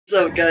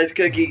What's up, guys?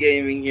 Cookie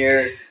Gaming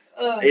here.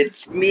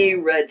 It's me,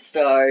 Red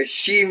Star,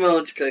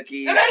 Shimon's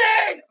Cookie.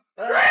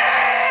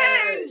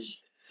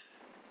 Cringe!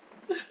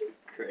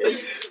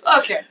 Cringe.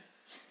 Okay.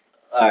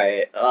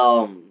 Alright,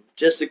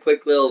 just a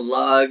quick little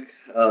vlog.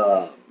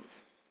 I've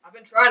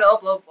been trying to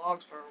upload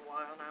vlogs for a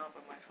while now,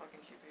 but my fucking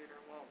computer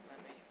won't let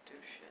me do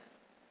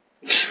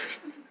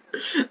shit.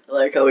 I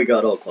like how we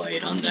got all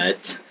quiet on that.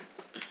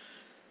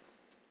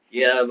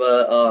 Yeah,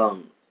 but,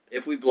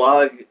 if we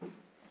vlog,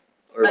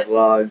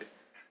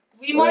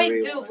 We might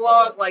do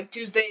vlog like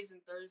Tuesdays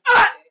and Thursdays.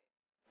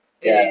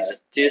 Yeah,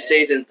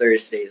 Tuesdays and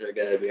Thursdays are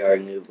gonna be our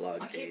new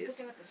vlog I keep days.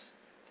 looking at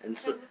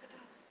this.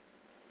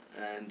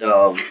 And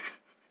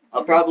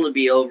I'll probably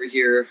be over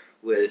here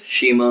with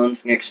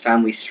Shimon's next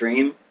time we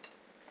stream,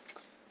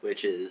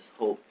 which is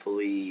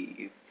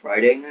hopefully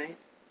Friday night.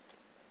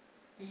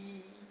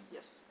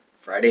 Yes.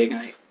 Friday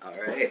night. All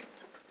right.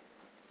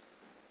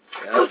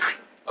 Yep.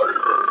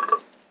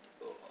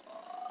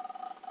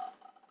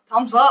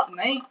 Thumbs up,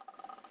 mate.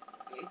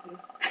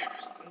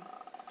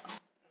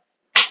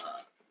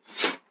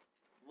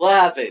 What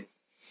happened?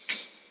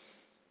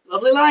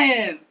 Lovely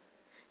lion.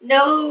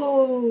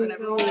 No.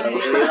 Lovely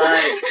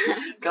lion.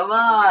 Come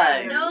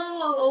on. No.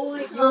 Oh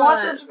my god. You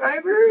want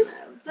subscribers?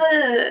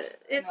 But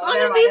it's No, not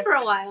never gonna be mind, for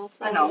a while.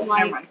 So I know. like,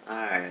 Never mind. All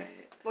right.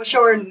 We'll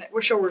show her.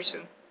 We'll show her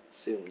soon.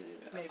 Soon.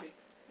 Maybe.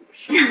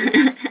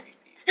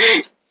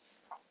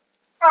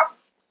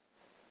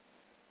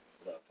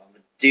 Look, I'm gonna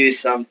do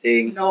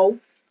something. No.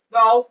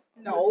 No.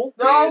 No.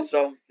 Do No.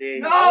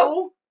 something.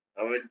 No.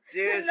 I'm gonna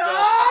do No.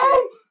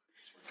 something.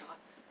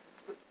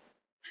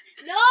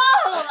 No,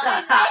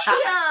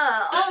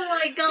 Isaiah! Oh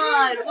my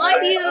god! Why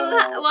do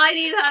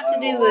you have to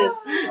do this?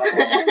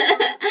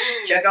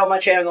 Check out my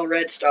channel,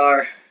 Red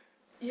Star.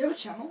 You have a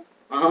channel?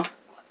 Uh huh.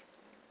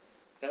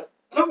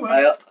 Oh,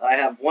 wow. I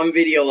have one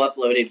video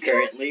uploaded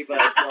currently, but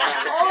I still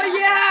have. Oh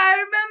yeah, I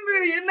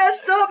remember. You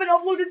messed up and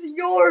uploaded to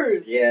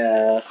yours.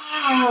 Yeah.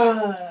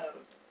 Ah.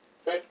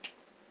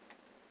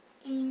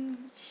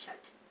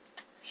 Shite.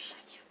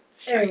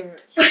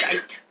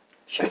 Shite.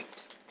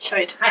 Shite.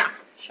 Shite.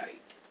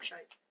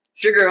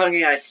 Sugar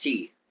honey iced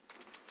tea.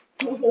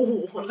 Done.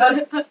 Bye,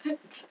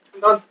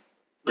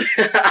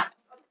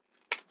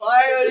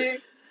 Hoodie.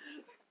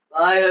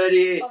 Bye,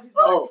 Hoodie. Oh, he's back.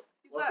 Oh,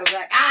 He's welcome back.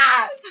 back.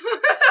 Ah!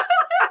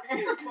 That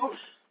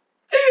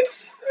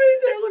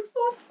looks so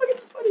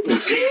fucking funny.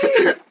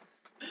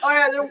 Oh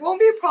yeah, there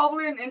won't be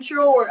probably an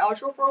intro or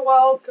outro for a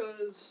while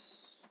because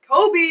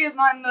Kobe is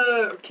not in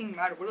the or King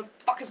Matter. What the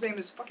fuck his name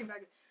is? Fucking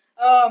faggot.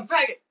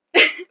 Faggot.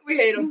 We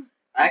hate him.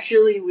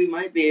 Actually, we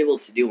might be able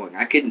to do one.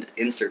 I could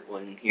insert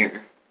one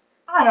here.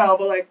 I know,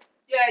 but like,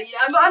 yeah.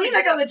 I mean,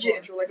 like a legit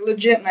intro, like a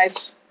legit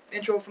nice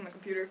intro from the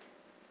computer.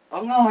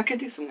 Oh no, I could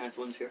do some nice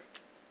ones here.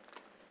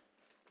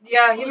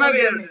 Yeah, he might be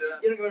able to do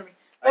that. You don't go to me.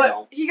 I But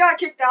know. he got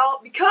kicked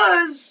out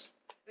because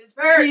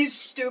he's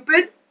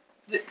stupid.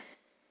 I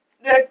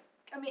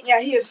mean,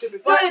 yeah, he is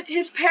stupid. But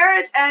his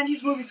parents and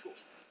he's moving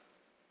schools.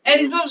 And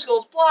he's moving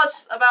schools,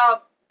 plus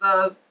about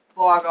the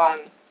vlog on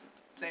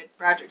St.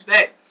 Patrick's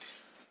Day.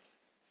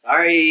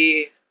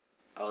 Sorry,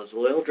 I was a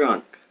little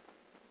drunk.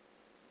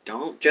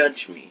 Don't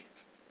judge me.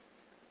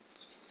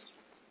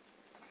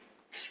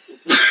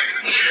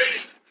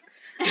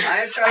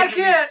 I'm trying to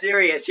be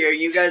serious here.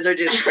 You guys are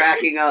just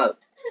cracking up.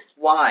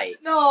 Why?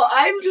 No,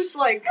 I'm just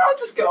like, I'll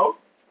just go.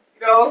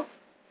 Go.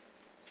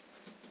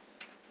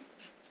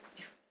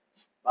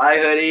 Bye,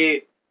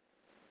 Hoodie.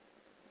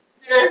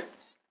 Yeah.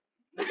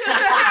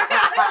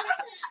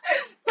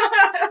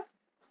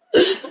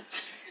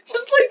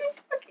 Just like the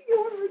fucking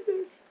one right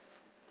there.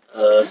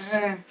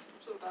 I'm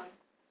so done.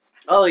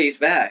 Oh, he's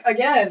back.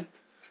 Again.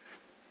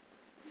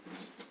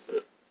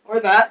 Or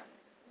that.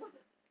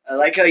 I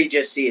like how you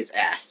just see his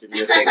ass in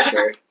the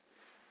picture.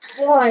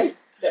 Why?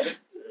 I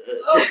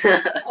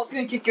was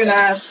gonna kick you in the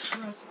ass.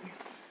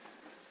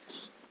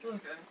 Okay.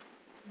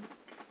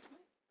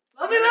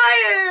 Lovely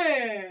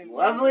lion!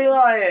 Lovely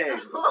lion.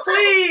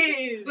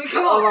 Please!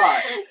 Hold on.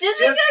 Just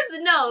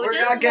because no, We're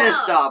just not gonna no.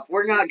 stop.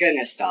 We're not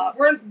gonna stop.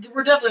 We're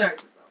definitely not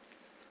gonna stop.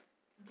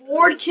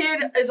 Bored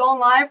Kid is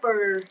online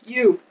for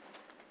you.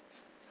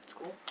 That's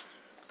cool.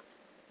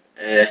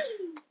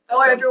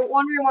 Oh, if you're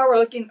wondering why we're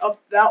looking up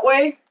that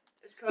way,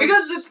 it's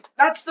because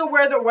that's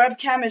where the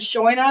webcam is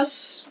showing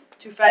us.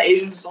 Two fat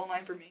Asians is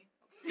online for me.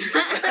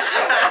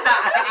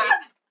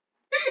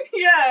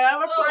 Yeah, I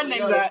have a friend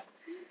named that.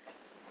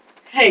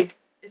 Hey,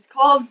 it's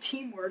called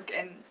teamwork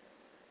and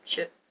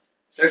shit.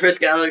 Surface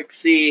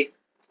Galaxy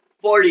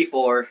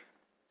 44.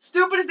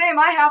 Stupidest name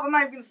I have, I'm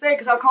not even gonna say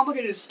because how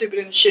complicated is stupid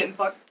and shit and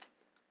fuck.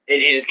 It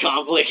is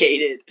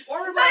complicated. It's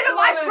not even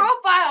my profile.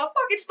 I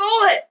fucking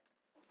stole it.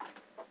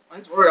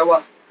 Mine's Warrior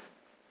Boss.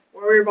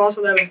 Warrior Boss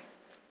 11.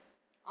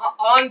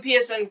 On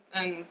PSN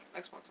and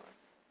Xbox Live.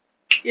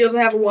 He doesn't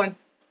have a 1.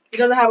 He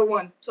doesn't have a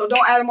 1. So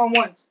don't add him on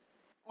 1.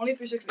 Only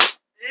 360.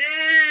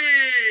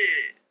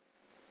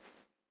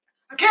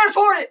 I can't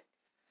afford it.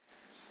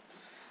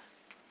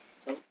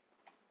 So,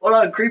 hold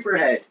on, creeper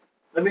head.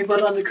 Let me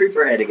put on the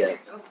creeper head again.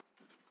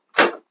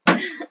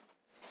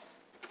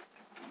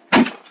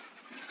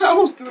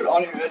 almost threw it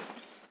on your head.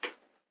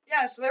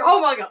 Yeah, so there. Oh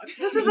my god.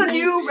 This is a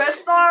new red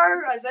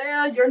star.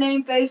 Isaiah, your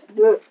name face.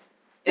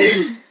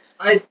 It's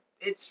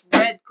It's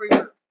red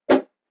creeper.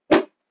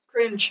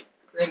 Cringe.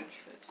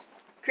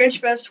 Cringe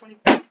fest 20.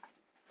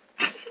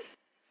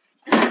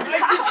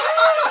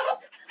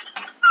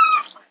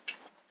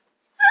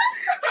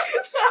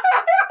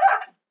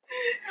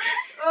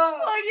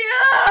 Oh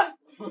yeah!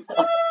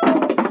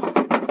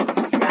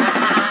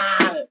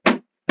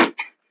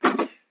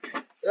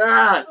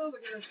 ah. Oh my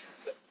gosh.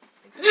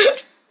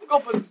 Go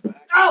put this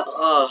back.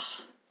 Oh.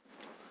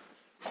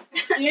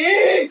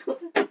 Yeah.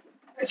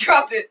 I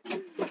dropped it.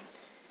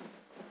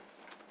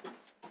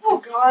 Oh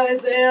god,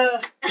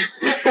 Isaiah.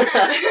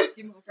 I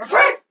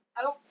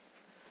don't.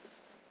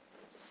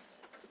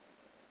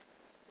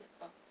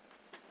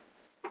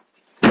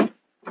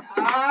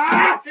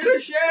 Feel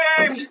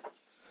ashamed.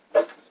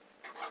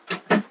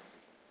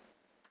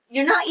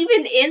 You're not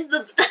even in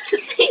the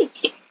thing.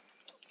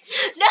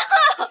 No!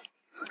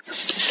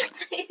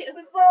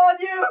 It's all on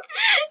you.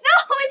 No,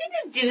 I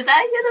didn't do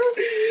that.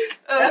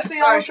 That's me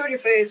almost showed your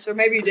face, or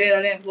maybe you did.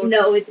 I didn't look.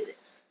 No, it didn't.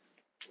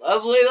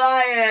 Lovely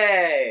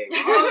lying.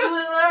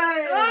 Lovely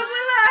lying.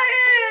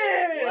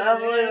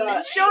 Lovely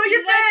lying. Show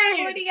your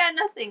face. You got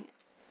nothing.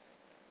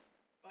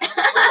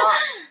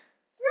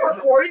 You're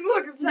recording.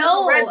 Look, it says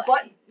No, the red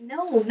button.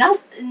 No, never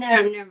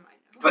mind.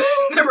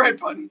 The red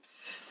button.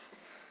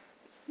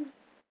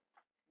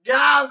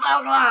 Yeah,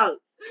 so close.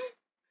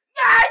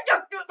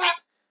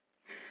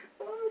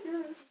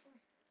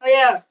 Oh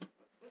yeah,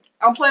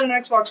 I'm playing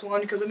an Xbox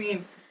One because I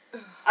mean,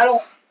 I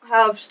don't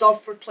have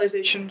stuff for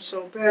PlayStation,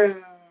 so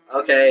bam.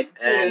 Okay,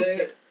 and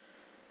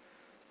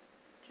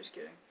Just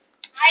kidding.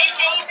 I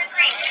may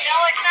agree. No,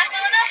 it's not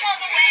filling up all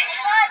the way,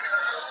 but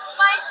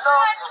my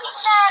son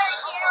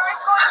here is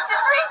going to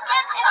drink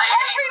it, and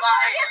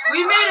everybody is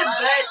We made a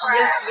bet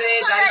yesterday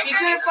that if he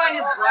couldn't find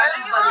his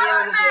glasses by the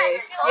end of the day,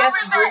 he has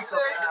to drink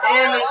something,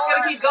 and it's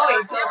gonna keep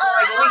going until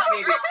like a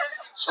week maybe.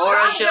 or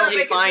until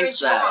he finds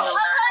them. I'll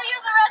tell you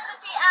the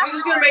recipe afterwards. We're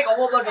just gonna make a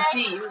whole bunch of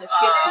tea, even the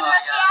shit tea.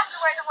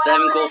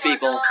 Seven cool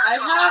people. I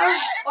have.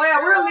 Oh yeah,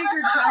 we're gonna link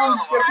her channel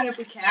description if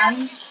we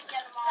can.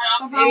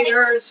 Maybe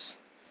hers.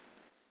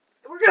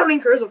 We're gonna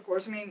link hers, of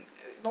course. I mean,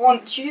 the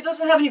one she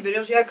doesn't have any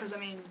videos yet because I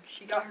mean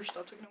she got her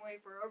stuff taken away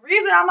for a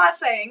reason I'm not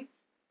saying.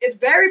 It's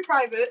very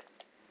private,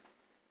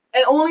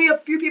 and only a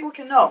few people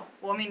can know.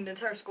 Well, I mean the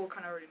entire school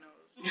kind of already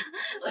knows.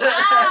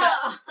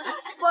 Wow.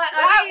 But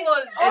that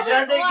was. It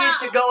doesn't get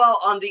to go out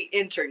on the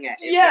internet,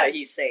 is Yes. what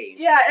he's saying.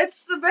 Yeah,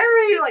 it's a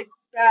very like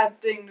bad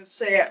thing to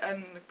say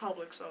in the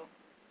public. So,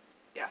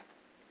 yeah.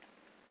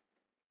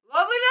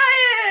 Lovely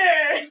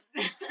night.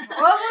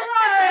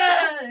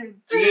 Lovely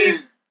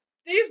night.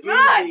 These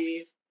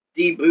nuts.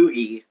 D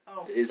Boogie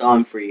Oh. is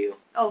on for you.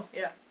 Oh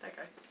yeah, that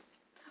guy.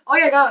 Oh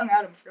yeah, I got an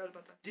Adam. Forgot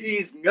about that.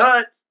 These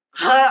nuts.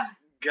 Ha!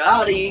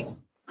 Got he.